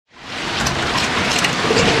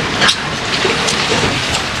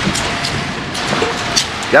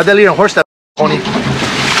Yeah, that leader, horse that pony.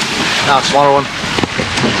 Nah, smaller one.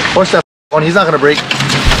 Horse that one, he's not gonna break.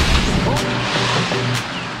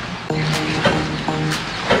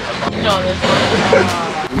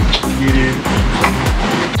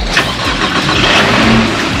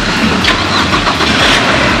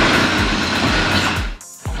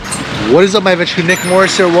 What is up, my adventure? Nick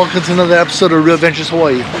Morris here. Welcome to another episode of Real Adventures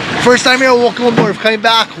Hawaii. First time here, welcome aboard. If coming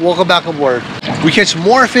back, welcome back aboard. We catch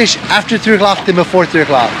more fish after 3 o'clock than before 3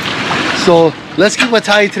 o'clock. So let's keep a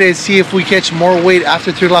tally today and see if we catch more weight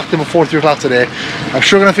after 3 o'clock than before 3 o'clock today. I'm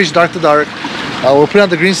sure we're gonna fish dark to dark. We're putting out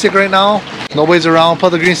the green stick right now. Nobody's around.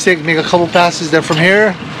 Put the green stick, make a couple passes. Then from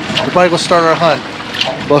here, we'll probably go start our hunt.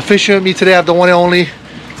 But fishing with me today, I have the one and only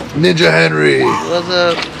Ninja Henry. What's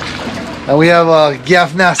up? And we have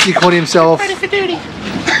Gaff Nasty Cody himself. Ready for duty.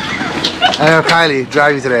 And I have Kylie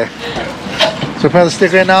driving today. So we're putting out the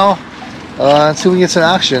stick right now. And see if we can get some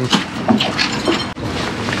action.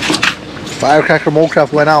 Firecracker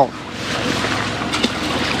Moldcraft went out.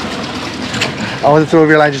 I want to throw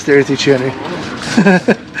over your line just to irritate you, Henry.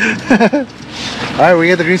 Alright, we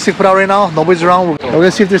get the green stick put out right now. Nobody's around. We're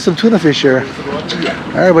gonna see if there's some tuna fish here.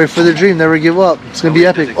 Alright, wait for the dream. Never give up. It's gonna be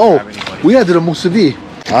epic. Oh, we gotta do the musubi.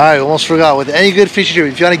 Alright, almost forgot. With any good fishing trip,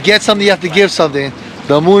 if you want to get something, you have to give something.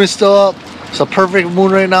 The moon is still up. It's a perfect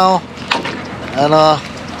moon right now. And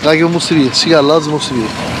gotta give musubi. She got loves musubi.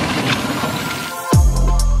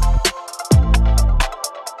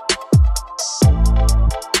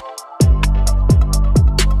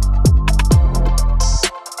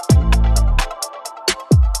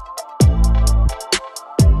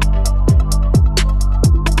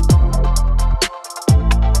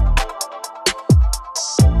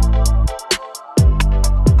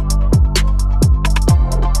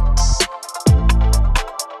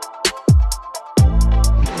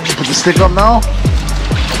 Put the stick up now.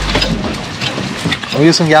 Let me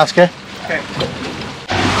get some gas, okay? Okay.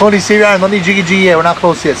 Cody, save your arm. Don't need jiggy yet. We're not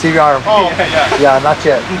close yet. Save your arm. Oh, yeah. Yeah, not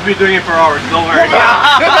yet. We'll be doing it for hours. Don't worry.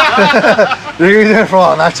 You're gonna be doing it for a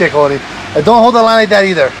while. Not yet, Cody. And don't hold the line like that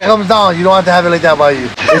either. If it comes down, you don't have to have it like that by you.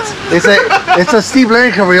 It's a steep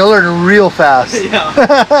learning curve. You'll learn real fast.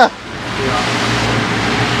 Yeah.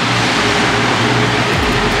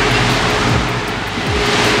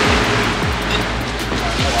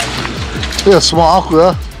 Look at a small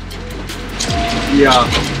aqua. Yeah.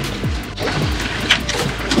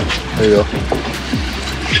 There you go.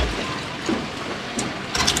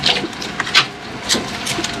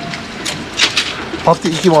 Pop the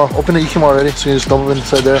ikima. Open the ikima already, so you just dump it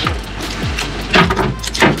inside there.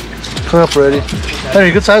 Come up already. Henry,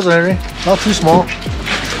 good size one, Henry. Not too small.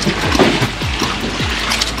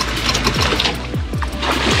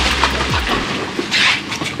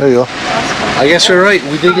 There you go. I guess you're right.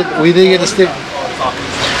 We did get the stick.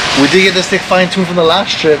 We did get the stick fine-tuned from the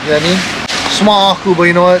last trip. You know what I mean? Small aku, but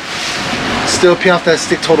you know what? Still paying off that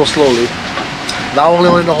stick total slowly. Now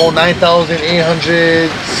only in the whole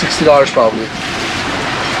 $9,860 probably.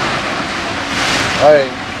 All right,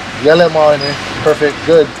 yeah, let more in here. Perfect,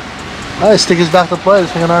 good. All right, stick is back to play.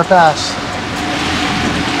 Let's make another pass.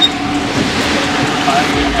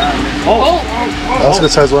 Oh. That's a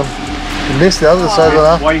good size one. You missed it. That was a good size one,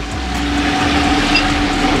 huh?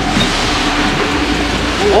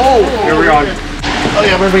 Oh, here we are. Oh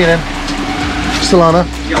yeah, we're bringing it in. Still on, huh?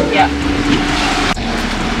 Yeah.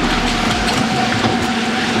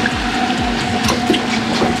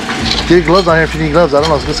 Get gloves on here if you need gloves. I don't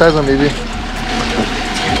know. It's a good size one, maybe.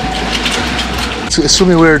 It's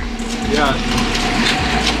swimming weird. Yeah.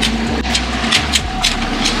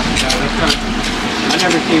 That's not. I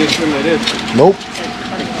never seen it swim like this. Nope.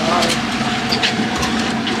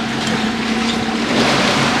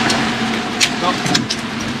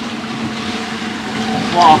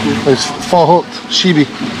 It's fall hooked, Shibi.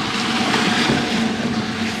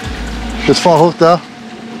 It's fall hooked,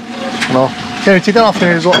 No. Henry, take that off,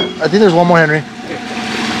 Henry. I think there's one more, Henry.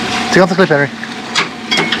 Take off the clip, Henry.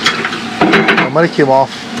 I might have came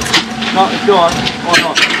off. No, it's still on. Oh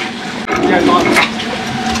no. Yeah, it's on.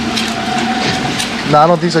 No, I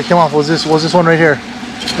don't think so. It came off. Was this one right here?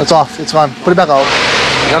 That's off. It's gone. Put it back out.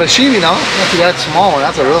 Got a Shibi now. Not too bad. Small one.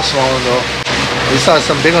 That's a real small one though. We saw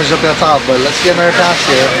some big ones jumping on top, but let's get another pass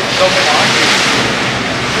here.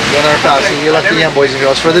 Get another pass. You're lucky again, boys and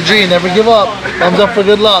girls. For the dream, never give up. Thumbs up for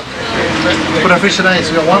good luck. Put our fish tonight.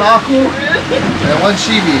 So we got one aku and one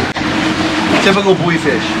Shibi. Typical buoy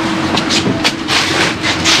fish.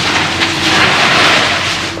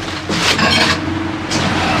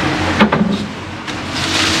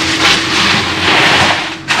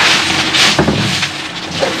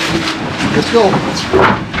 Let's go.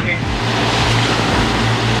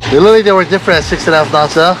 They look like they were different at 6.5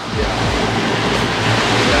 knots, huh? Yeah.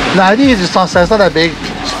 Nah, I think it's just on size. It's not that big.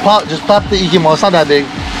 Just pop the Ikimo. It's not that big.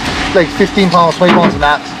 Like 15 pounds, 20 pounds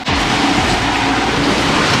max.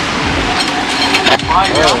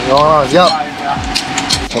 Yep.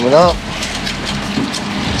 Coming up.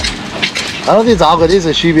 I don't think it's auga. This is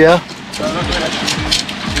a Shibuya.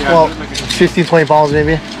 Well, 15, 20 pounds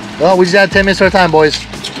maybe. Well, we just had 10 minutes of our time, boys.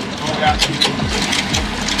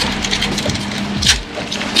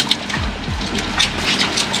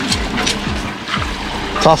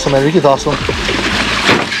 Toss them, man. We can toss them.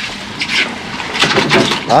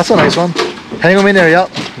 That's a nice one. Hang them in there, yep.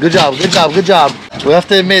 Good job, good job, good job. We have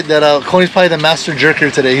to admit that Coney's probably the master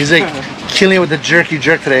jerker today. He's like killing it with the jerky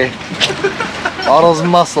jerk today. All those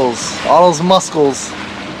muscles, all those muscles.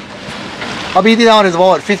 I'll be eating out is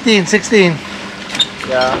what, 15, 16?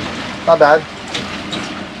 Yeah, not bad.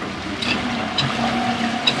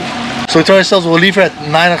 So we told ourselves we'll leave here at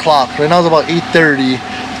 9 o'clock. Right now it's about 8:30.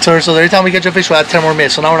 So every time we catch a fish, we'll have 10 more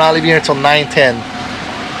minutes. So now we're not leaving here until 9:10.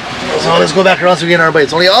 So let's go back around so we get our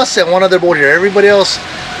bites. Only us and one other boat here. Everybody else,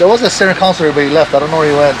 there was a center console, everybody left. I don't know where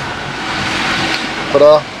he went.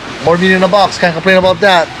 But more meat in the box, can't complain about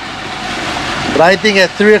that. But I think at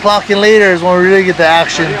 3 o'clock and later is when we really get the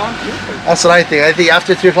action. That's what I think. I think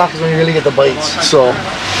after 3 o'clock is when we really get the bites. So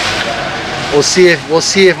we'll see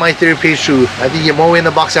if my theory pays true. I think you get more weight in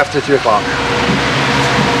the box after 3 o'clock.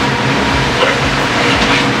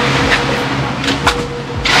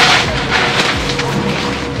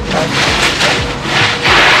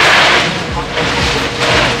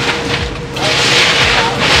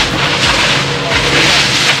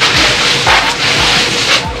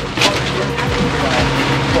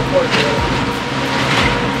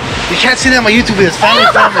 You can't see that on my YouTube videos. Family.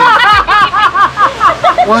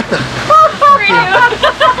 What the?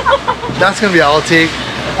 That's gonna be all I'll take.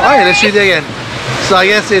 Alright, let's shoot it again. So I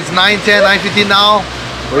guess it's 9:10, 9:15 now.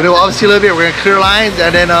 We're gonna obviously a little bit, we're gonna clear lines and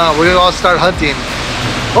then we're gonna all start hunting.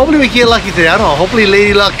 Hopefully we get lucky today. I don't know. Hopefully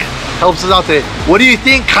Lady Luck helps us out today. What do you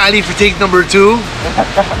think, Kylie, for take number 2?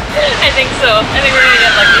 I think so. I think we're gonna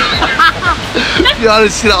get lucky. You ought to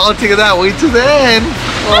see the outtake of that. Wait till the end.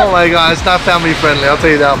 Oh my god, it's not family friendly, I'll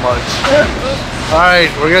tell you that much.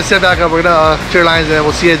 Alright, we're gonna set back up, we're gonna clear lines and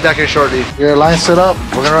we'll see you back here shortly. Your line set up,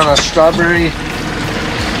 we're gonna run a strawberry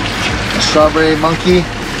monkey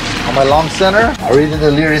on my long center. I already did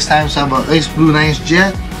the leer this time, so I have an ice blue 9-inch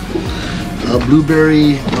jet, a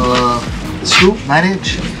blueberry scoop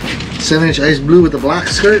 9-inch, 7-inch ice blue with the black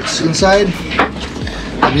skirts inside.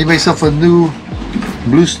 I made myself a new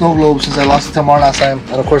blue snow globe since I lost it to Mar last time,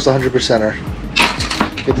 and of course the 100%er.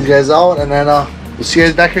 Get these guys out and then we'll see you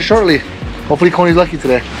guys back here shortly. Hopefully Coney's lucky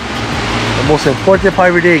today. The most important part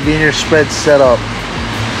of your day, getting your spread set up.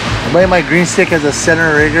 I'm running my green stick as a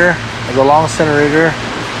center rigger, as a long center rigger,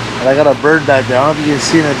 and I got a bird back there. I don't know if you can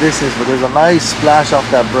see in the distance, but there's a nice splash off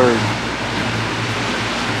that bird.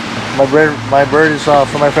 My bird is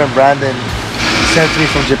from my friend Brandon. He sent it to me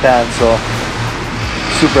from Japan, so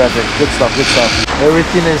super epic. Good stuff, good stuff.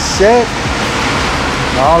 Everything is set.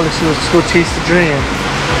 Now let's go chase the dream.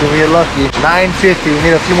 If we get lucky. 9:50. We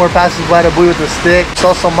need a few more passes by the buoy with the stick.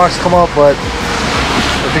 Saw some marks come up, but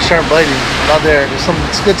the fish aren't biting. Not there. There's some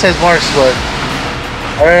good sized marks, but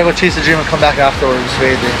I'm gonna go chase the dream and come back afterwards for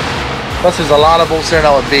anything. Plus, there's a lot of boats there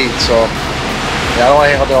now with bait, so yeah, I don't want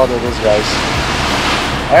to hang out there all with those guys.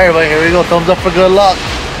 Alright, everybody, here we go. Thumbs up for good luck.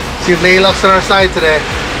 See if Lady Luck's on our side today.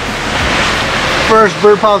 First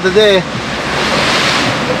bird pile of the day.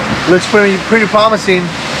 Looks pretty promising.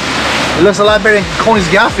 It looks a lot better than Coney's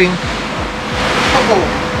gaffing.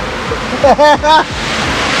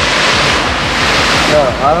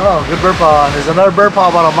 Yeah, I don't know. Good bird pile. There's another bird pile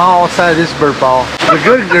about a mile outside of this bird pile.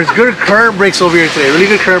 There's good current breaks over here today. Really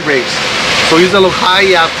good current breaks. So we used the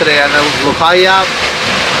Lokai app today, and the Lokai app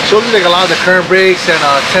shows me like a lot of the current breaks and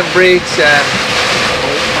temp breaks and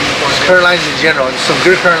current lines in general. There's some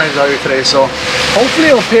good current lines out here today. So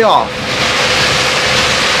hopefully it'll pay off.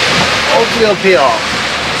 Hopefully it'll pay off.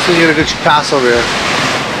 So you get a good pass over here.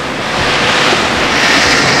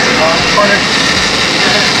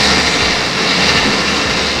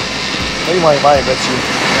 Maybe might, I bet you.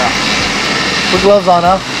 Yeah. Put gloves on,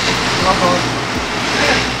 huh?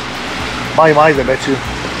 My, I bet you.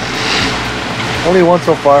 Only one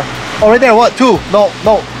so far. Oh, right there, what? 2? No.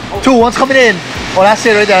 2, one's coming in. Oh, that's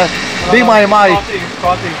it right there. Big my. It's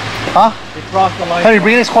crossing. Huh? It crossed the line. Henry,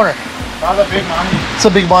 bring in this corner. That's a big money. It's a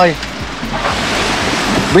big my.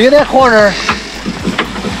 Bring in that corner.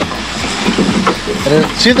 And then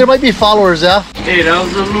see if there might be followers, yeah? Hey, that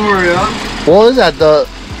was the lure, yeah? What is that? The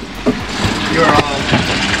Your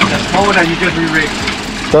that phone that you just re-rigged.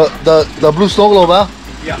 blue snow globe, huh?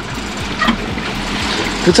 Yeah.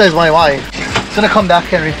 Good size why? It's gonna come back,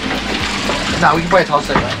 Henry. Nah, we can probably toss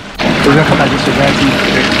it, right? We're gonna come back just to guarantee.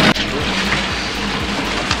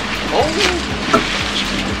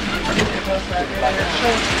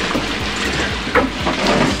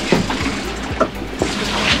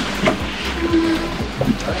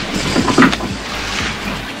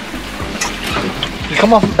 You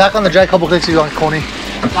come off back on the drag couple clicks, you on Coney.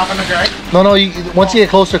 Back on the drag? No, once you get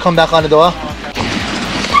closer, come back on the door.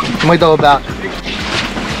 You might double back.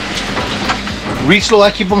 Reach low,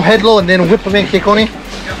 keep them head low, and then whip them in, okay, Coney?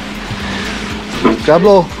 Grab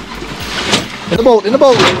low. In the boat, in the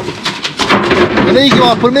boat. And there you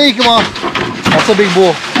go, put them in, come on. That's a big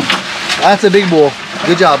bull. That's a big bull.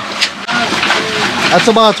 Good job. That's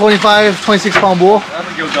about a 25, 26 pound bull.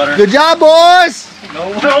 Good job, boys!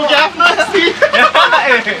 No gaff nasty!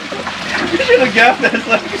 You should have gaffed this.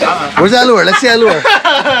 Where's that lure? Let's see that lure.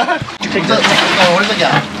 Where's the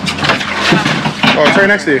gap? Oh, it's right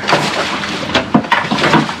next to you.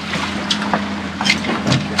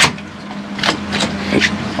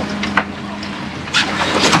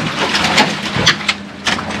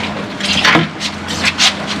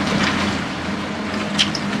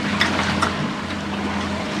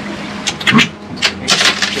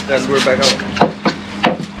 Get that lure back out.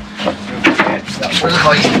 Where's the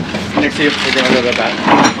bite? Next to you. We're gonna go back.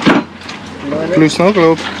 Blue snow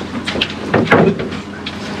globe.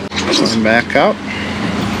 And back out.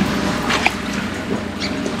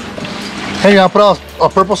 Hey, you want to put a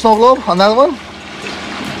purple snow globe on that one?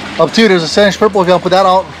 Up to you, there's a 7-inch purple if you want to put that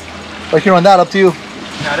out. Or you can run that, up to you.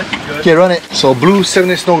 Got it, good. Okay, run it. So blue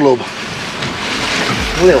 7-inch snow globe.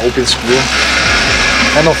 Look at that open screw.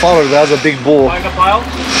 I know follower, but that's a big bull. Find a pile?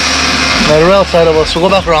 Right around outside of us, we'll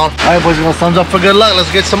go back around. Alright boys, we're gonna thumbs up for good luck.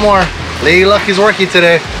 Let's get some more. Lady Luck is working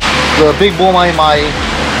today. The big bull my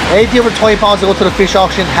anything over 20 pounds to go to the fish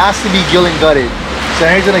auction has to be gill and gutted. So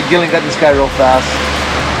he's gonna gill and gut this guy real fast.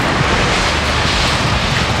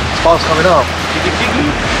 This fog's coming up.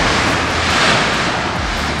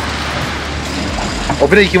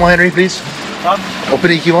 Open the Ikimo, Henry, please. Huh? Open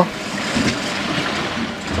the Ikimo.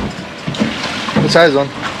 Good size one.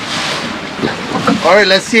 Alright,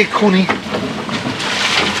 let's see a Kuni.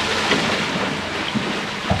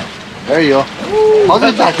 There you go. How's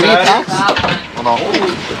it back? 3 attacks? Oh no.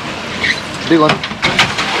 Big one.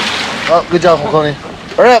 Oh, good job, Kuni.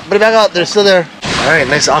 Alright, put it back out. They're still there. Alright,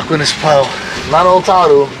 nice aqua in this pile. Not old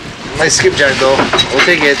taru. Nice skipjack though. We'll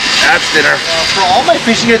take it. That's dinner. For all my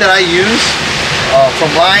fishing gear that I use,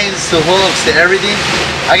 from lines to hooks to everything,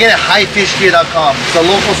 I get it at highfishgear.com. It's a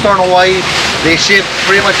local store in Hawaii. They ship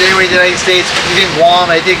pretty much anywhere in the United States, even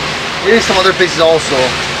Guam. I think maybe some other places also.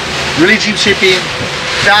 Really cheap shipping,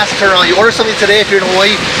 fast turnaround. You order something today, if you're in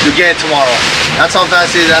Hawaii, you get it tomorrow. That's how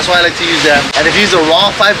fast it is. That's why I like to use them. And if you use the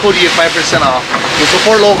raw 5 code, you get 5% off. We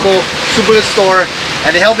support local, super good store,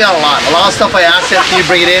 and they help me out a lot. A lot of stuff I ask them, can you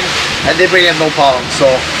bring it in? And they bring it in no problem. So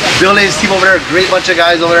Bill and his team over there, great bunch of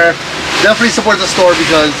guys over there. Definitely support the store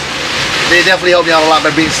because they definitely help me out a lot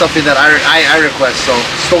by bringing stuff in that I request. So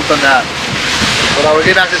stoked on that. But we're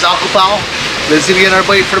getting back to this Akupao. Let's see if we get our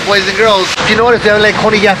bite for the boys and girls. You know what, if you haven't like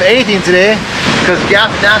Coney Gaff anything today, because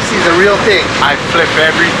Gaff Nasty is a real thing. I flip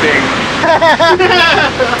everything.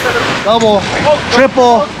 Double,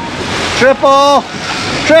 triple, triple,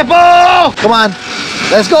 triple! Come on,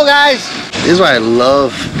 let's go guys. This is why I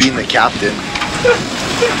love being the captain.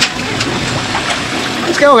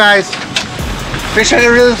 Let's go guys. Fish trying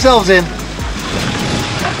to reel themselves in.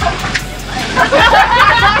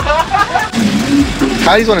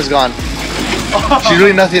 Kylie's one is gone. She's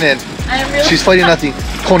really nothing in. She's fighting nothing.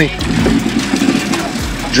 Coney.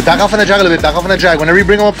 Back off on the drag a little bit. Back off on the drag. Whenever you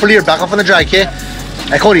bring them up for leader, back off on the drag, okay?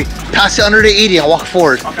 Hey Cody, pass it under the 80 and walk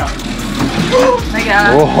forward. Okay. Oh my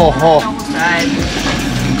god. Oh. Almost died.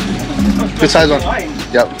 Good size one.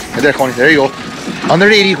 Yep. Right there, Coney. There you go. Under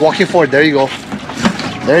the 80, walk it forward. There you go.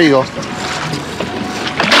 There you go.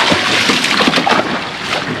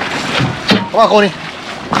 Come on, Coney.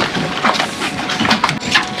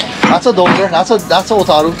 That's a dozer. That's a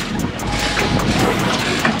otaru.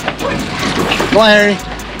 Come on, Henry.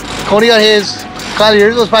 Coney got his. Kylie,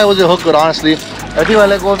 yours was probably wasn't hooked good, honestly. I think I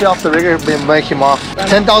let go of you off the rigger and make him off.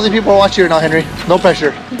 10,000 people are watching here now, Henry. No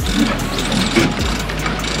pressure.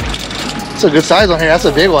 That's a good size one, Henry. That's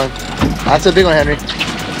a big one. That's a big one, Henry.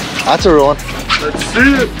 That's a real one. Let's see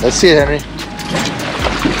it. Let's see it, Henry.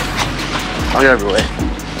 I'll get everywhere.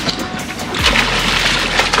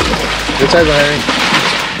 Good size one, Henry.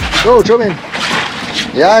 Go, drum in.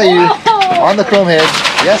 Yeah, you. On the chrome head.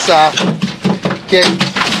 Yes, sir. Okay.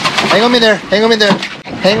 Hang them in there. Hang them in there.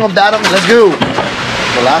 Hang them, bat them. Let's go.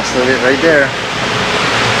 The last of it right there.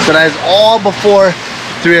 So that is all before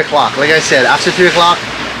 3 o'clock. Like I said, after 3 o'clock,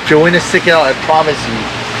 if you're willing to stick it out, I promise you,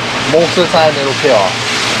 most of the time it'll pay off.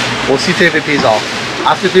 We'll see if it pays off.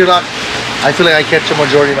 After 3 o'clock, I feel like I catch a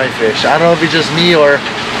majority of my fish. I don't know if it's just me or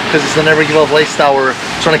because it's a never give up lifestyle, we're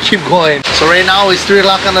trying to keep going. So right now it's 3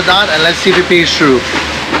 o'clock on the dot, and let's see if it pays true.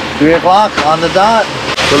 3 o'clock on the dot.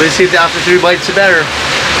 So let's see if the after 3 bites are better.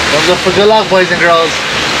 Thumbs up for good luck, boys and girls.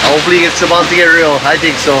 Hopefully it's about to get real. I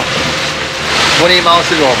think so. 28 miles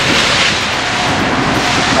to go.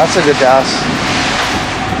 That's a good bass.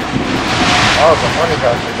 Oh, it's a funny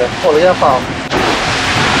bass right there. Holy yeah, pound.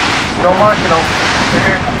 No mark, you know.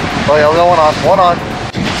 Oh yeah, we got one on. One on.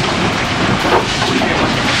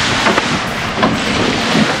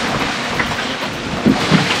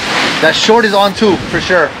 That short is on too, for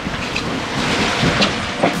sure.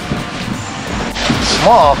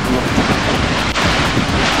 Small.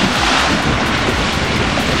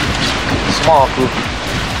 Small group.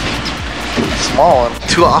 Small one.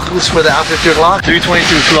 2 akus for the after 3 o'clock. 322,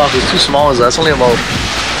 2 akus. 2 small ones. That's only about,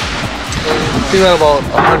 I think we had about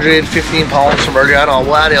 115 pounds from earlier. I don't know,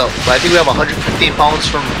 we'll add it up. But I think we have 115 pounds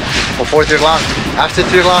from before 3 o'clock. After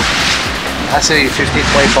 3 o'clock, that's maybe 15, 20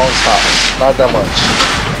 pounds tops. Not that much.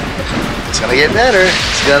 It's gonna get better.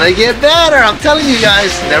 It's gonna get better. I'm telling you guys,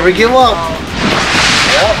 never give up.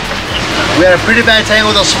 Yep. We had a pretty bad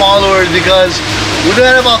tangle with the small lures because we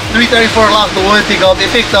had about 3:34 o'clock. The wood pick up. It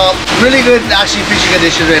picked up really good, actually, fishing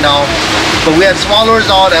conditions right now. But we had small lures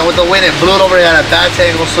out, and with the wind, it blew it over. It had a bad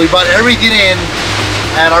tangle, so we brought everything in.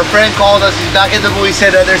 And our friend called us. He's back in the buoy. He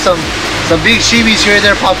said that there's some big shibis here and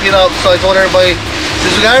there popping up. So I told everybody,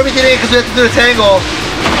 since we got everything in because we have to do the tangle,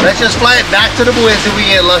 let's just fly it back to the buoy and see if we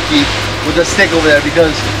can get lucky with the stick over there,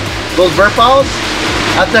 because those burp outs,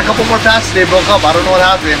 after a couple more passes, they broke up. I don't know what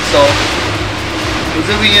happened, so we'll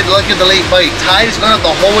see if we can get lucky with the late bite. Tide is going up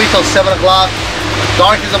the whole way till 7 o'clock.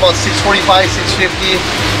 Dark is about 6:45, 6:50,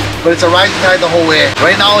 but it's a rising tide the whole way.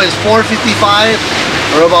 Right now it's 4:55.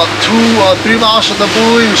 We're about 3 miles from the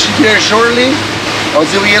buoy. We should be there shortly. I'll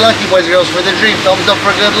see if we get lucky, boys and girls, for the dream. Thumbs up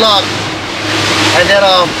for good luck. And then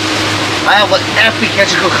I have an epic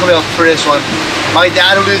catching cook coming up for this one. My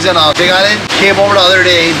dad, who lives in Big Island, came over the other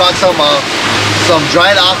day. He bought some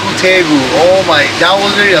dried aku tegu. Oh my, that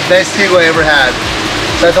was really the best tegu I ever had.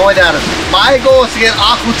 So I told my dad, my goal is to get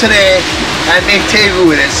aku today and make tegu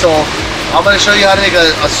with it. So I'm gonna show you how to make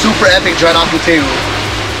a super epic dried aku tegu.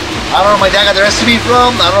 I don't know where my dad got the recipe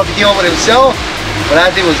from. I don't know if he came up with it himself, but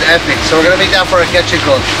that thing was epic. So we're gonna make that for our catch and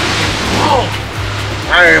cook. Whoa.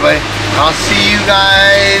 Alright everybody, I'll see you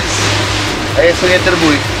guys. I guess we'll get to the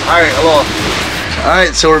buoy. Alright, hello.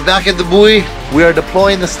 Alright, so we're back at the buoy. We are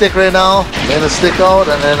deploying the stick right now. Getting the stick out,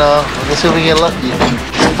 and then let's see if we can get lucky.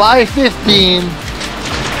 5:15.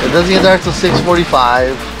 It doesn't get dark till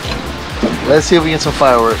 6:45. Let's see if we get some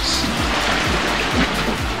fireworks.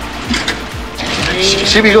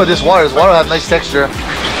 Should be good. This water will have nice texture.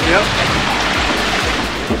 Yep.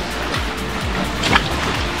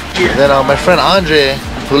 And then my friend Andre,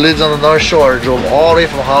 who lives on the North Shore, drove all the way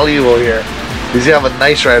from Hollywood here. He's gonna have a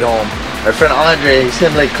nice ride home. My friend Andre, he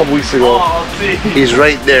sent like a couple weeks ago. Oh, he's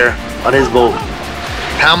right there on his boat.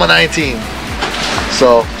 Hama 19.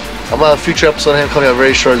 So I'm gonna have a future episode of him coming up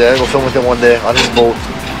very shortly. I'm gonna go film with him one day on his boat.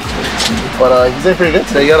 But he's doing pretty good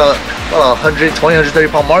today. He got a 120, 130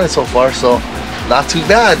 pound marlin so far, so not too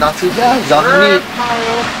bad, not too bad. He's on the meat.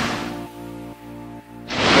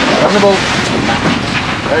 On the boat.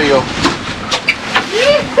 There you go.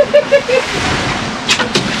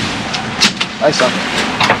 Nice one.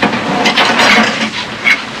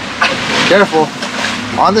 Careful.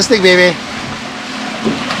 On the stick, baby.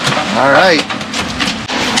 Alright.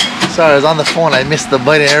 Sorry, I was on the phone. I missed the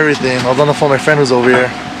bite and everything. I was on the phone with my friend who's over here.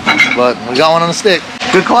 But we got one on the stick.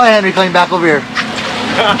 Good call, Henry, coming back over here.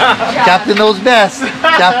 Captain knows best.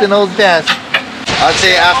 Captain knows best. I'd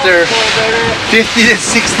say after 50 to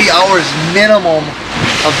 60 hours minimum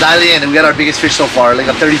of dialing in, we got our biggest fish so far, like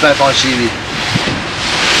a 35 pound shibi.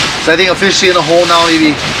 So I think officially in the hole now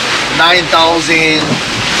maybe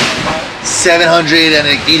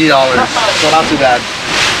 $9,780. So not too bad.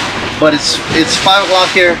 But it's 5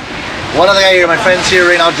 o'clock here. One other guy here, my friend's here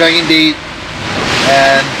right now dragging bait,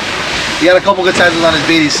 and he got a couple good sizes on his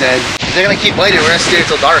bait. He said they're gonna keep biting. We're gonna stay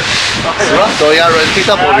until dark. So yeah, we're picked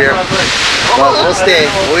up over here. But we'll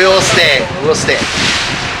stay. We will stay. We'll stay.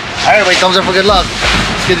 All right, everybody, thumbs up for good luck.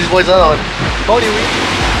 Let's get these boys out.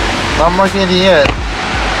 Not marking anything yet.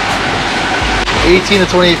 18 to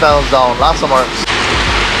 28 pounds down. Lots of marks.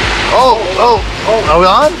 Oh. Are we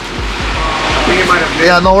on? I think it might have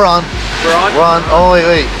been. Yeah, no, we're on. We're on? We're on. Oh,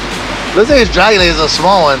 wait. Looks like his dragon is a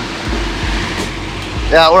small one.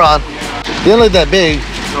 Yeah, we're on. He didn't look that big.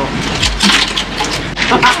 No,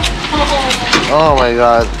 Oh my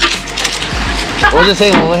god. We'll just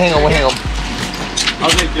hang him, we'll hang him, we'll hang him. I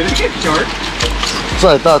was like, did it get short? That's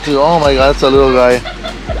what I thought too. Oh my god, that's a little guy.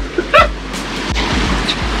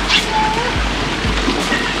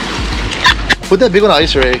 Put that big one on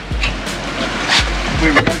ice, Ray.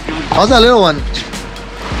 How's that little one?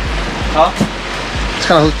 Huh? It's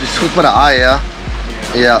kind of hooked by the eye, yeah?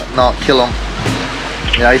 Yeah, no, kill him.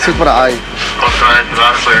 Yeah, he's hooked by the eye.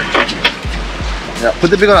 Yeah, put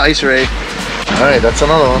the big one on ice, Ray. Alright, that's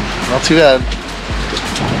another one. Not too bad.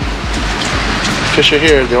 Fish are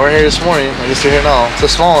here. They weren't here this morning. I guess they're here now. It's a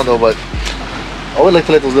small one though, but I would like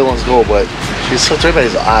to let those little ones go, but he's hooked right by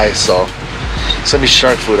his eye, so it's gonna be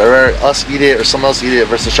shark food. I'd rather us eat it or someone else eat it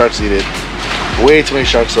versus sharks eat it. Way too many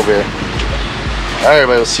sharks over here. Alright,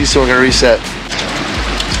 everybody, we'll see you soon. We're gonna reset.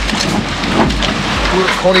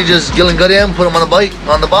 Coney just gilling gut him, put him on the bite,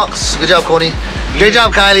 on the box. Good job, Coney. Great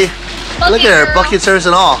job, Kylie. Look at her, bucket service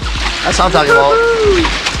and all. That's what I'm talking about.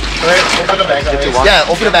 Alright, open the bag. Yeah,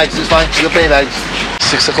 open the bags, it's fine. You can play bags.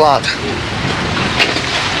 6 o'clock.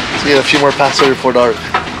 Let's get a few more passes before dark.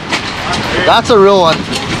 That's a real one. 5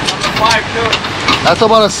 too. That's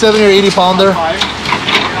about a 70 or 80 pounder. 5.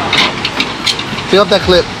 Fill up that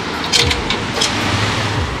clip.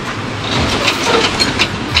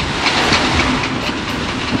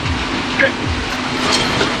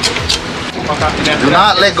 Do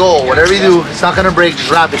not let go. Whatever you do, it's not gonna break.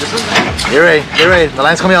 Just wrap it. Just get ready. Get ready. The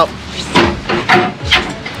line's coming up.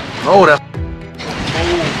 Oh, that.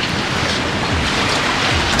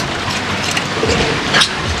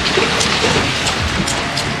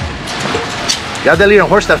 You have that leader and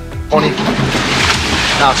horse that Coney.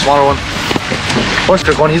 Nah, smaller one. Horse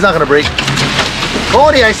trick Coney. He's not gonna break.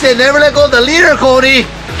 Coney, I said never let go of the leader, Coney.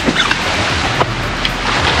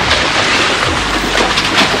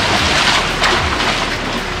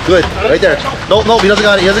 Good, right there. No, he doesn't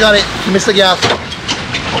got it. He hasn't got it. He missed the gap.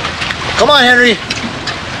 Come on, Henry.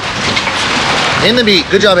 In the meat.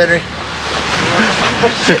 Good job, Henry.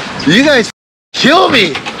 You guys kill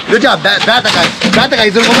me. Good job. Bat that guy. Bat that guy.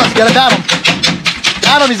 He's gonna go nuts. Gotta bat him.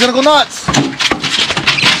 Bat him. He's gonna go nuts.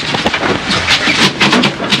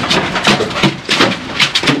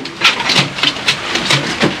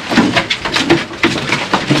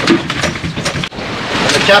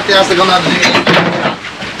 And the captain has to come out of the game.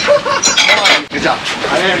 Good job.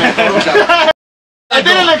 Good job. I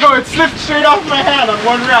didn't let go, it slipped straight off my hand on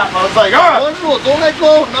one wrap. I was like, alright. One rule, don't let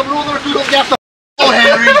go. Number rule number 2, don't gap the oh,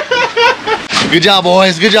 Henry. Good job,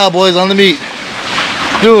 boys. Good job, boys, on the meat.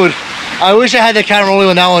 Dude, I wish I had the camera only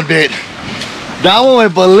when that one bit. That one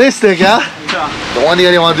went ballistic, yeah? Yeah. The one thing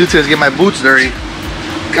I didn't want to do today is get my boots dirty.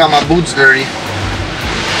 Got my boots dirty.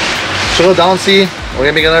 So go down, see. We're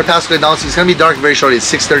gonna make another pass going down, see. It's gonna be dark very shortly. It's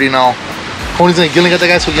 6:30 now. Coney's gonna gilling gut the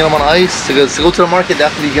guys, so we get them on ice. To go to the market,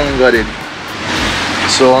 definitely gilling gutted.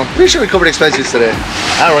 So I'm pretty sure we covered expenses today.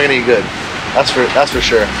 And we're gonna eat good. That's for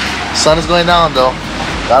sure. Sun is going down though.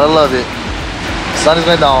 Gotta love it. Sun is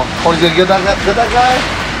going down. Coney's gonna get that guy.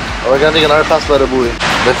 Or we're gonna make another pass by the booty.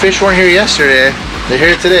 The fish weren't here yesterday. They're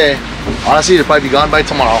here today. Honestly, they'll probably be gone by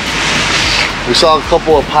tomorrow. We saw a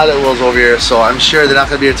couple of pilot whales over here, so I'm sure they're not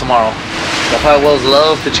gonna be here tomorrow. The pilot whales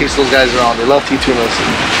love to chase those guys around. They love T-tunas.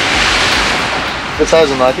 Good size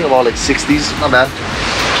one though. I think about like 60s. Not bad.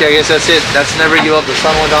 Okay, I guess that's it. That's never give up. The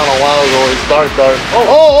sun went down a while ago. It's dark.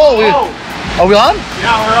 Are we on?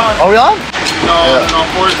 Yeah, we're on. Are we on? No, Yeah. no,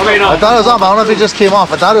 okay, no. I thought it was on, but I don't know if it just came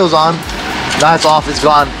off. I thought it was on. Nah, it's off. It's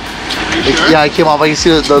gone. Sure? Yeah, it came off. I can see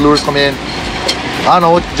the lures come in. I don't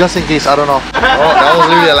know. Just in case. I don't know. Oh, that was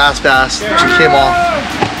literally the last pass. It came off.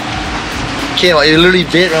 It literally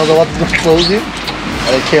bit when I was about to close it.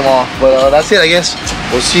 And it came off. But that's it, I guess.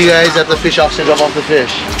 We'll see you guys at the fish auction. Drop off the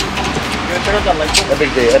fish.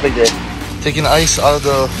 Epic day, epic day. Taking the ice out of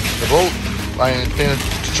the boat. I'm cleaning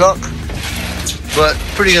the truck. But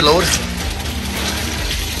pretty good load.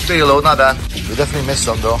 Pretty good load, not bad. We definitely missed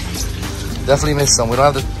some though. Definitely missed some. We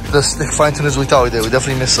don't have the stick fine tuners we thought we did. We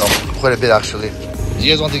definitely missed some. Quite a bit actually.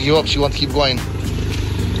 You guys want to give up, she wants to keep going.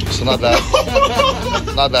 So not bad.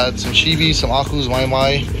 Not bad. Some chibis, some akus,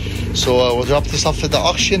 mai. So we'll drop this off at the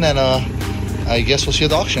auction and I guess we'll see you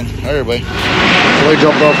at the auction. Alright, everybody. Somebody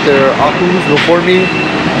dropped off their akus before me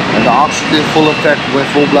and the auction in full effect. Went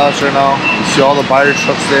full blast right now. You see all the buyer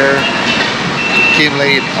trucks there. Came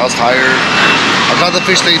late. I was tired. I got the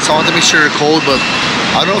fish late, so I wanted to make sure they're cold, but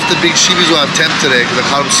I don't know if the big shibis will have temp today because I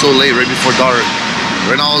caught them so late, right before dark.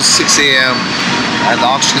 Right now it's 6 a.m. and the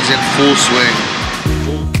auction's in full swing.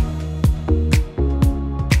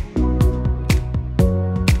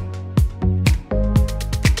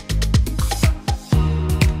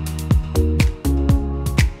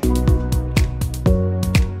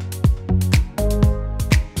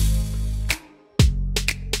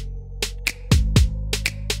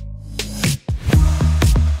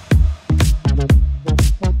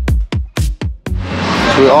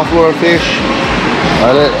 So we offload our fish.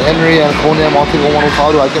 I let Henry and Conan all take one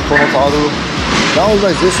otaru. I kept one otaru. That was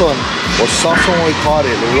nice. This one was soft when we caught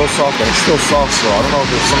it. They're real soft, and it's still soft. So I don't know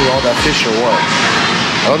if there's something wrong with that fish or what.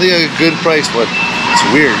 I don't think I get a good price, but it's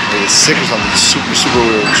weird. Like it's sick or something. It's super, super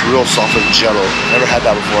weird. It's real soft like jello. Never had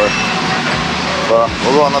that before. But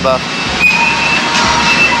we'll go on the back.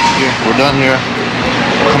 Here, we're done here.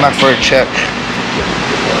 We'll come back for a check.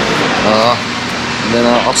 And then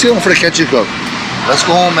I'll see them for the ketchup cook. Let's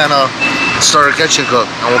go home and start our ketchup cook,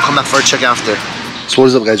 and we'll come back for a check after. So what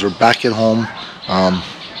is up, guys? We're back at home.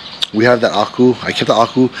 We have that aku. I kept the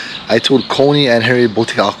aku. I told Coney and Harry both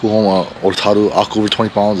take aku home. Otaru aku over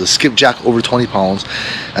 20 pounds. The skipjack over 20 pounds.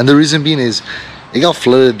 And the reason being is it got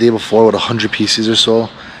flooded the day before with 100 pieces or so.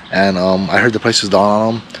 And I heard the price was down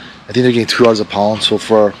on them. I think they're getting $2 a pound. So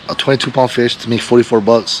for a 22-pound fish to make 44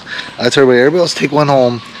 bucks, I told everybody else take one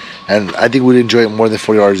home. And I think we'd enjoy it more than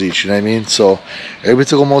 $40 each. You know what I mean? So everybody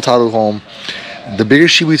took a otaru home. The bigger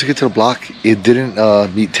sheep we took it to the block, it didn't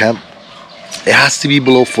meet temp. It has to be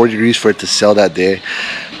below 40 degrees for it to sell that day.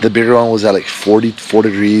 The bigger one was at like 44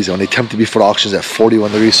 degrees, and they tempted before the auctions at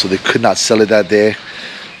 41 degrees, so they could not sell it that day.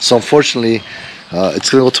 So unfortunately, it's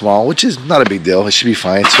gonna go tomorrow, which is not a big deal. It should be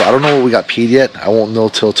fine. So I don't know what we got paid yet. I won't know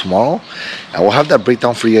till tomorrow, and we'll have that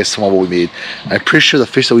breakdown for you guys tomorrow what we made. I'm pretty sure the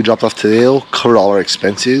fish that we dropped off today will cover all our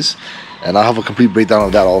expenses, and I'll have a complete breakdown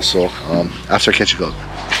of that also after I catch a cook.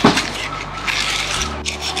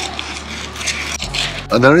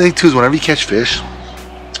 Another thing too is whenever you catch fish,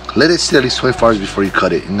 let it sit at least 24 hours before you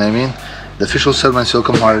cut it. You know what I mean? The fish will settle and still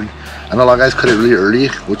come hard. I know a lot of guys cut it really early,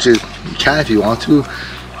 which is, you can if you want to,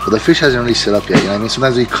 but the fish hasn't really set up yet. You know what I mean?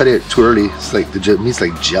 Sometimes when you cut it too early, it's like the meat's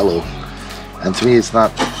like jello, and to me it's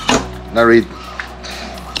not really.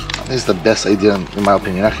 This is the best idea in my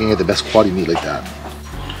opinion. You're not gonna get the best quality meat like that.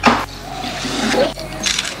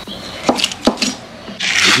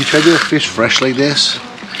 If you try to do a fish fresh like this,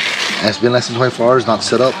 and it's been less than 24 hours not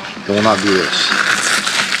set up, it will not do this.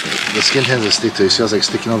 The skin tends to stick to it. See how it's like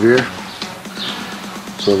sticking over here?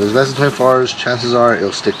 So if it's less than 24 hours, chances are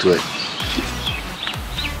it'll stick to it.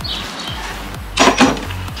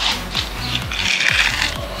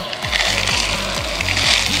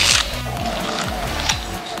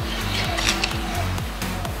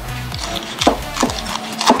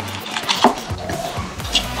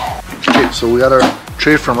 Okay, so we got our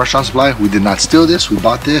tray from Restaurant Supply. We did not steal this. We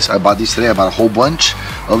bought this. I bought these today. I bought a whole bunch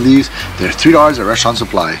of these. They're $3 at Restaurant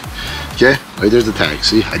Supply. Okay, right there's the tag.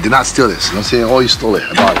 See, I did not steal this. Don't say, oh, you stole it.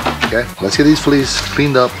 I bought it. Okay, let's get these fillets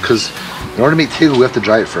cleaned up, because in order to make tegu, we have to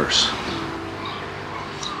dry it first.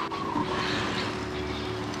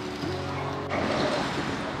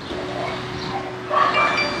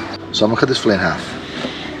 So I'm gonna cut this fillet in half.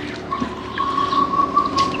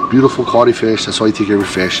 Beautiful quality fish. That's why you take every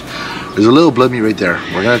fish. There's a little blood meat right there.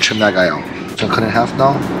 We're gonna trim that guy out. So I'm cutting in half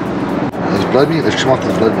now. There's blood meat. Let's trim off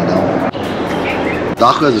the blood meat now. The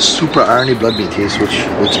aku has a super irony blood meat taste, which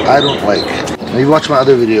I don't like. Now you watch my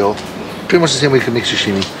other video. Pretty much the same way you can make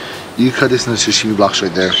sashimi. You cut this in the sashimi blocks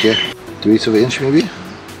right there. Okay, 3/8 of an inch maybe.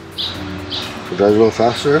 So it dries a little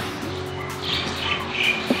faster.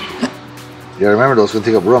 Yeah, remember though, it's gonna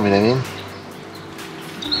take up room. You know what I mean?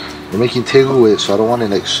 We're making tegu with it, so I don't want it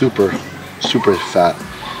like super fat.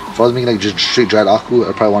 If I was making like just straight dried aku,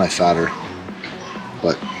 I'd probably want it fatter.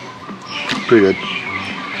 But pretty good.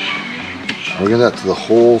 We're gonna add that to the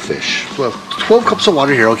whole fish. So we have 12 cups of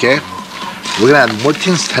water here, okay? We're gonna add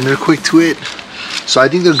Morton's Tender Quick to it. So I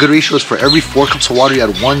think the good ratio is for every 4 cups of water, you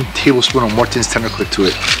add 1 tablespoon of Morton's Tender Quick to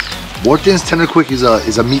it. Morton's Tender Quick is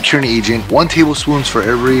a meat curing agent. 1 tablespoon for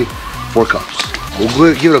every 4 cups. We'll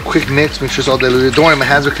go give it a quick mix, make sure it's all diluted. Don't worry, my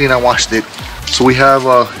hands are clean, I washed it. So we have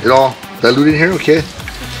it all diluted here, okay?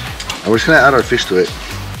 And we're just gonna add our fish to it.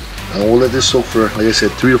 And we'll let this soak for, like I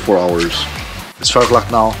said, 3 to 4 hours. It's 5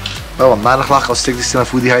 o'clock now. By about 9 o'clock, I'll stick this in a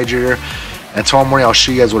food dehydrator. And tomorrow morning, I'll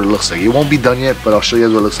show you guys what it looks like. It won't be done yet, but I'll show you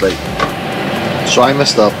guys what it looks like. So I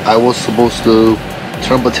messed up. I was supposed to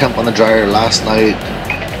turn up the temp on the dryer last night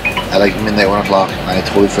at like midnight, 1 o'clock. And I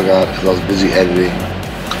totally forgot because I was busy editing.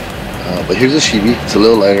 But here's the shibi. It's a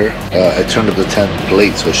little lighter. I turned up the temp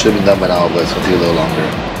late, so it should have been done by now, but it's gonna take a little longer.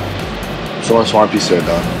 Some of the smaller pieces are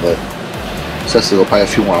done, but it says to go probably a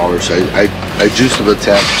few more hours. So I juiced up the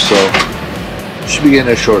temp, so should be getting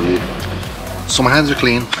there shortly. So my hands are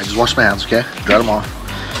clean. I just washed my hands, okay? Dried them off.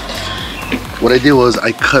 What I did was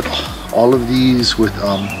I cut all of these with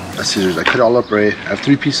scissors. I cut it all up right. I have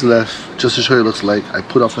 3 pieces left, just to show you what it looks like. I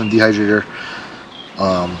put off in the dehydrator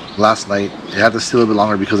last night. It had to stay a little bit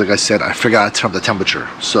longer because, like I said, I forgot to turn up the temperature.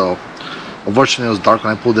 So unfortunately it was dark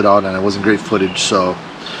when I pulled it out and it wasn't great footage. So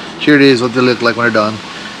here it is, what they look like when they're done.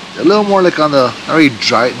 a little more like on the, not really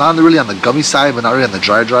dry, not really on the gummy side, but not really on the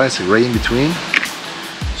dry, it's like right in between.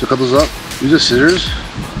 So cut those up. Use the scissors.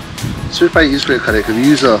 Scissors probably easiest way to cut it, because if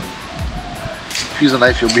you use a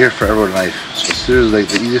knife, you'll be here forever with a knife. So scissors is like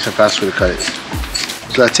the easiest and fastest way to cut it.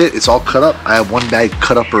 So that's it, it's all cut up. I have one bag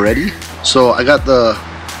cut up already. So I got the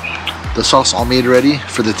sauce all made ready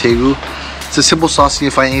for the tegu. It's a simple sauce. You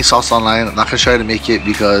can find any sauce online. I'm not gonna try to make it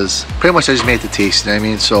because pretty much I just made it to taste, you know what I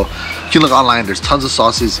mean? So you can look online, there's tons of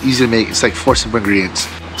sauces, easy to make. It's like 4 simple ingredients: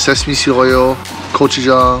 sesame seed oil,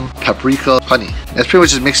 gochujang, paprika, honey. And it's pretty much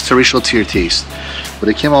just mixed to ratio to your taste. But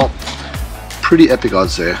it came out pretty epic, I'd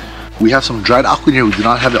say. We have some dried aqua in here. We do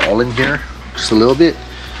not have it all in here, just a little bit,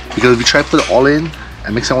 because if you try to put it all in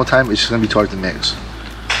and mix it one time, it's just gonna be too hard to mix.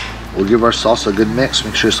 We'll give our sauce a good mix,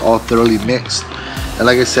 make sure it's all thoroughly mixed. And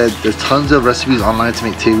like I said, there's tons of recipes online to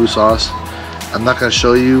make tegu sauce. I'm not gonna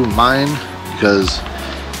show you mine because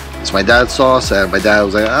it's my dad's sauce, and my dad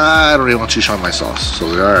was like, I don't really want you to show my sauce. So I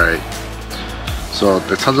was like, alright. So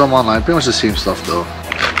there's tons of them online, pretty much the same stuff though.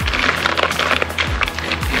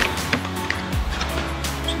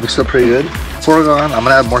 So mix it up pretty good. Before we're gone, I'm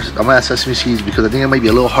gonna add sesame seeds because I think it might be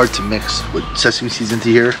a little hard to mix with sesame seeds into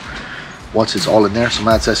here once it's all in there. So I'm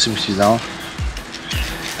gonna add sesame seeds now.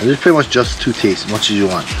 And there's pretty much just to taste, as much as you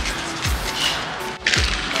want.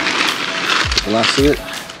 The last of it.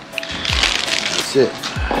 That's it.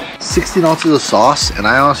 16 ounces of sauce, and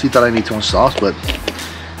I honestly thought I made too much sauce, but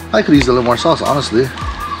I could use a little more sauce, honestly.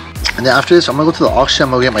 And then after this, I'm gonna go to the auction.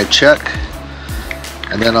 I'm gonna get my check,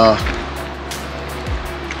 and then I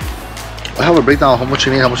have a breakdown of how much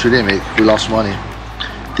we made, how much we didn't make. We lost money.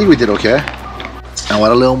 I think we did okay. And I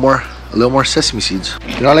want a little more sesame seeds.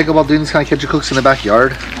 You know what I like about doing this kind of kitchen cooks in the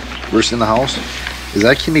backyard versus in the house is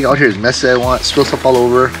I can make it out here as messy as I want, spill stuff all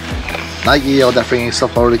over, not get all that freaking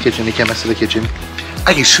stuff all over the kitchen. They can't mess with the kitchen.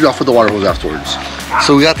 I can shoot off with the water hose afterwards.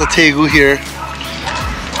 So we got the tegu here.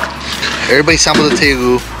 Everybody sampled the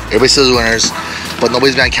tegu. Everybody says winners, but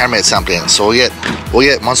nobody's been on camera yet sampling. So we'll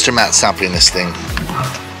get Monster Matt sampling this thing.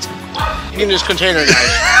 In this container,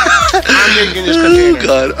 guys. I'm drinking this container. Oh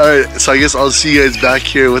god. Alright, so I guess I'll see you guys back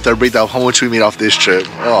here with our breakdown of how much we made off this trip.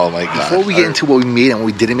 Oh my god. Before we get into what we made and what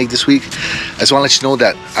we didn't make this week, I just want to let you know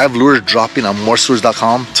that I have lures dropping on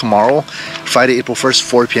morselures.com tomorrow, Friday, April 1st,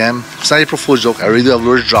 4 p.m. It's not April Fool's joke. I really do have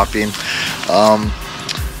lures dropping.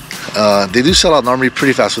 They do sell out normally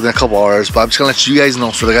pretty fast within a couple hours, but I'm just gonna let you guys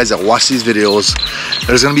know, for the guys that watch these videos,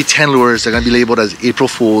 there's gonna be 10 lures. They're gonna be labeled as April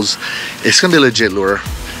Fools. It's gonna be a legit lure.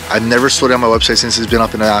 I've never sold it on my website since it's been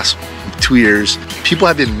up in the last 2 years. People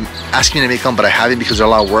have been asking me to make them, but I haven't because they're a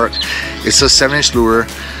lot of work. It's a 7-inch lure.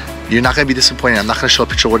 You're not gonna be disappointed. I'm not gonna show a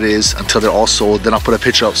picture of what it is until they're all sold. Then I'll put a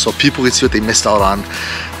picture up so people can see what they missed out on.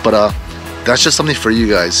 But that's just something for you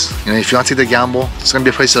guys. You know, if you want to take the gamble, it's gonna be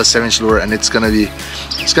a price of a 7-inch lure, and it's gonna be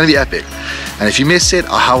epic. And if you miss it,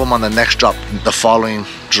 I'll have them on the next drop, the following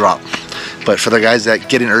drop. But for the guys that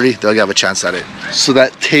get in early, they'll have a chance at it. So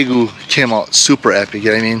that tegu came out super epic, you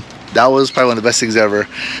know what I mean? That was probably one of the best things ever.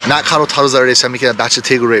 Not caught titles already, so I'm making a batch of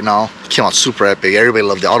tegu right now. It came out super epic. Everybody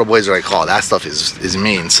loved it. All the boys are like, oh, that stuff is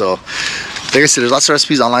mean. So, like I said, there's lots of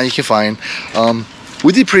recipes online you can find.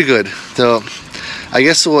 We did pretty good. I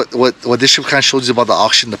guess what this trip kind of shows you about the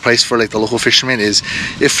auction, the price for like the local fishermen, is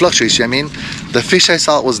it fluctuates. You know what I mean? The fish I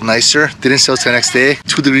saw was nicer, didn't sell till the next day,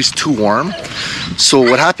 2 degrees too warm. So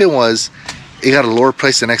what happened was, it got a lower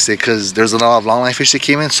price the next day because there's a lot of longline fish that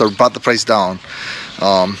came in, so it brought the price down.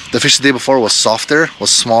 The fish the day before was softer,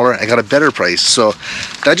 was smaller, and got a better price. So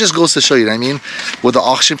that just goes to show you, know what I mean? With the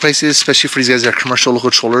auction prices, especially for these guys that are commercial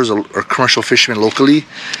local trollers or commercial fishermen locally,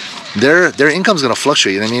 their income's gonna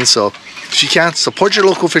fluctuate, you know what I mean? So if you can, support your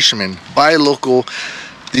local fishermen, buy local.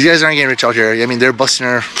 These guys aren't getting rich out here. I mean, they're busting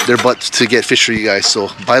their butts to get fish for you guys, so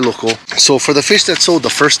buy local. So for the fish that sold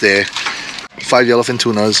the first day, 5 yellowfin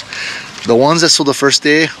tunas, the ones that sold the first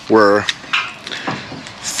day were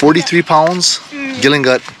 43 pounds,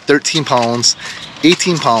 Gillingut, 13 pounds,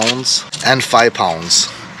 18 pounds, and 5 pounds.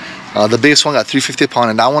 The biggest one got 350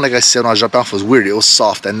 pound, and that one, like I said when I was dropping off, was weird. It was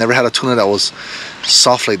soft. I never had a tuna that was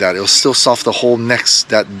soft like that. It was still soft the whole next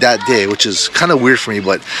that day, which is kind of weird for me,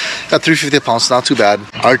 but got 350 pounds, not too bad.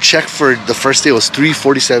 Our check for the first day was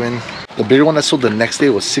 347. The bigger one that sold the next day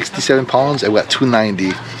was 67 pounds, and we got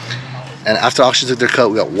 290. And after auction took their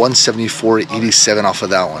cut, we got 174.87 off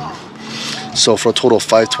of that one. So for a total of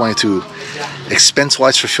 522. Expense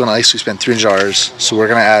wise for fuel and ice, we spent $300. So we're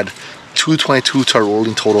gonna add 222 to our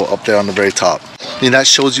rolling total up there on the very top. I mean, that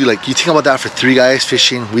shows you, like, you think about that for 3 guys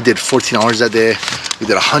fishing. We did 14 hours that day. We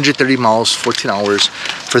did 130 miles, 14 hours.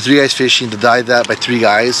 For 3 guys fishing, to divide that by 3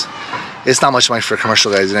 guys, it's not much money for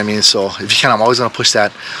commercial guys, you know what I mean? So if you can, I'm always gonna push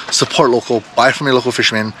that. Support local, buy from your local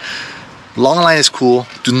fishermen. Long line is cool.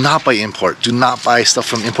 Do not buy import. Do not buy stuff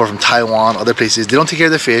from import from Taiwan, other places. They don't take care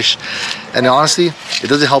of the fish, and honestly, it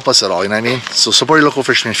doesn't help us at all. You know what I mean? So support your local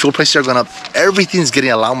fishermen. Fuel prices are going up. Everything's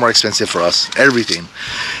getting a lot more expensive for us. Everything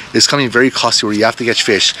is coming very costly. Where you have to catch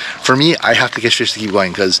fish. For me, I have to catch fish to keep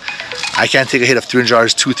going because I can't take a hit of 300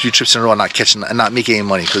 jars, 2-3 trips in a row, and not catching and not making any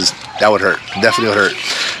money because that would hurt. Definitely would hurt.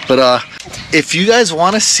 But if you guys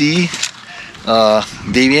want to see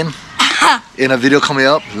Damien in a video coming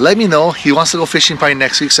up, let me know. He wants to go fishing probably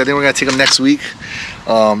next week, so I think we're gonna take him next week.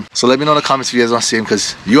 So let me know in the comments if you guys want to see him,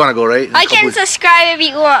 because you want to go, right? Like and subscribe if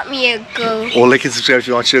you want me to go. Or like and subscribe if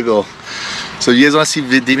you want you to go. So if you guys want to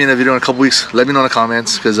see Damien in a video in a couple weeks, let me know in the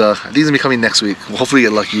comments, because I think he's gonna be coming next week. We'll hopefully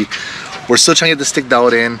get lucky. We're still trying to get the stick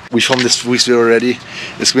dialed in. We filmed this week's video already.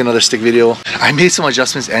 It's gonna be another stick video. I made some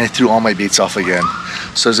adjustments and I threw all my baits off again.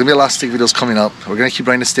 So there's gonna be a lot of stick videos coming up. We're gonna keep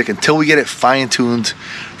running the stick until we get it fine-tuned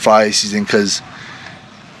for ice season, because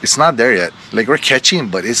it's not there yet. Like, we're catching,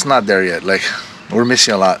 but it's not there yet. Like, we're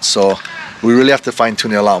missing a lot. So we really have to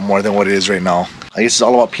fine-tune it a lot more than what it is right now. I guess it's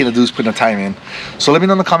all about peanut dudes putting the time in. So let me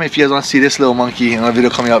know in the comment if you guys want to see this little monkey in a video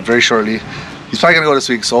coming up very shortly. He's probably gonna go this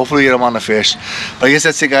week, so hopefully we get him on the fish. But I guess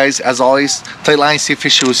that's it, guys. As always, tight lines, safe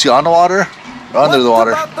fish. We'll see you on the water or under the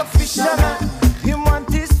water. He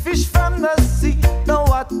wants his fish from the sea. The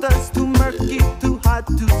water's too murky, too hard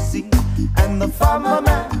to see. And the farmer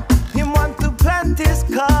man